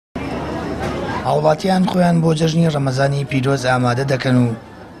هاوڵاتیان خۆیان بۆ جەژنی ڕەمەزانی پیرۆز ئامادە دەکەن و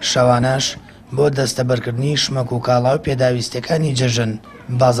شەوانەش بۆ دەستەبەرکردنی شمەک و کاڵا و پێداویستەکانی جەژن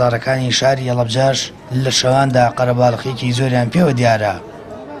بازاڕەکانی شاری هەڵەبجاش لە شەواندا قەرەباڵغێکی زۆریان پێوە دیارە.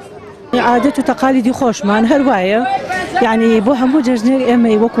 عادەت و تەقالیدی خۆشمان هەروایە، یعنی بۆ هەموو جەژنێک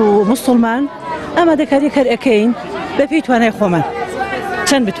ئێمەی وەکو موسڵمان ئامادەکاریەک هەر ئەەکەین بە پێی توانای خۆمان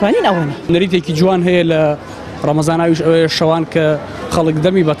چەند بتوانین ئەوەنە. نەریتێکی جوان هەیە لە ڕەمەزاناویش ئەوەیە شەوان کە خەڵک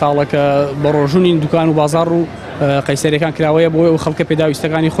دەمی بەتاڵەکە بە ڕۆژوونی دوکان و بازاڕ و قەیسەریەکان کراوەیە بۆ ئەو خەڵکە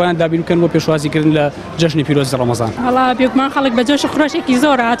پێداویستەکانی خۆیان دابین بکەن بۆ پێشوازیکردن لە جەژنی پیرۆزی ڕەمەزان. هەڵا بێگومان خەڵک بە جۆش خۆشێکی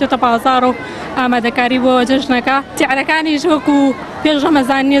زۆر هاتوۆتە بازاڕ و ئامادەکاری بۆ جەژنەکە. سیعرەکانیش وەکو پێش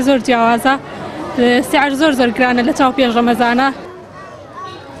ڕەمەزان نییە زۆر جیاوازە، سیعر زۆر گرانە لە چاو پێش ڕەمەزانە.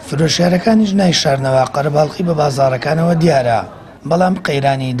 فرۆشیارەکانیش نایشارنەوە قەرەباڵغی بە بازاڕەکانەوە دیارە، بەڵام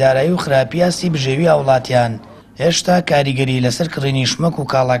قەیرانی دارایی و خراپیاسی بژێوی هاوڵاتیان هێشتا کاریگەری لەسەر کڕینی شمەک و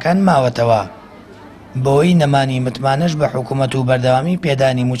کاڵاکان ماوەتەوە. بۆی نەمانی متمانش بە حکوومەت و بەردەوامی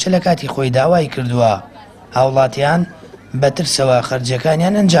پێدانی موچە لە کاتی خۆی داوای کردووە هاوڵاتیان بەترسەوە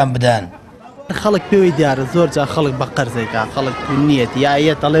خەرجیەکانیان ئەنجام بدەن. خەڵک پێوەی دیارە زۆر جا خەڵک بە قەرزێکا خەڵک نیەت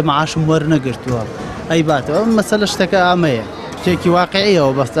یایە دەڵێ مەعاشم وەرنەگرتووە ئەی باتەوە مەسەلە شتەکە ئامەیە شتێکی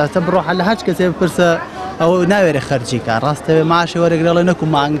واقعیەوە بەستاتە بڕۆحە لە هەچ کەسێ بپرسە ئەوە ناوێرە خەرجیکە ڕاستەوێ ماشی وەرەگرێڵە نەکو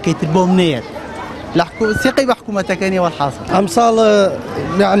مانگەکەی تر بۆم نێت لە سێقەی بە حکوومەتەکەنی وەڵحاصل ئەمساڵ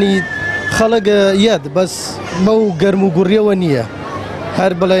یعنی خەڵک یەد بەس بەو گەرم و گوڕیەوە نییە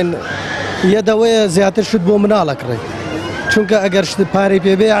هەر بڵێن یەدەوەیە زیاتر شت بۆ مناڵەکڕێ چونکە ئەگەر شت پارەی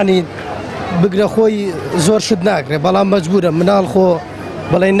پێبێ ینی بگرە خۆی زۆر شت ناکرێ بەڵام مەجبورە مناڵ خۆ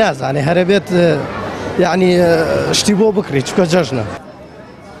بڵێن نازانێ هەرە بێت یعنی شتی بۆ بکڕی چکە جەژنە.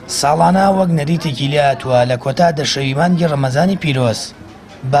 ساڵانە وەک نەریتێکی لێ هاتووە لە کۆتا دەشەوی مانگی ڕەمەزانی پیرۆز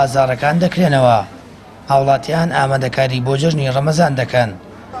بازاڕەکان دەکرێنەوە. هاوڵاتیان ئامادەکاری بۆ جەژنی ڕەمەزان دەکەن.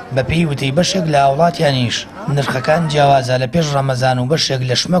 بە پێی وتەی بەشێک لە هاوڵاتیانیش نرخەکان جیاوازە لە پێش ڕەمەزان و بەشێک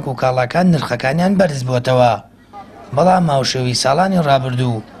لە شمەک و کاڵاکان نرخەکانیان بەرز بووەتەوە. بەڵام ماوشێوی ساڵانی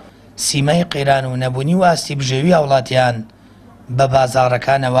ڕابردوو سیمای قەیران و نەبوونی و ئاستی بژێوی هاوڵاتیان بە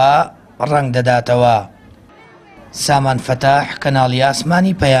بازاڕەکانەوە ڕەنگ دەداتەوە. سامان فەتاح کەناڵی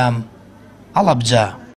ئاسمانی پەیام هەڵەبجە.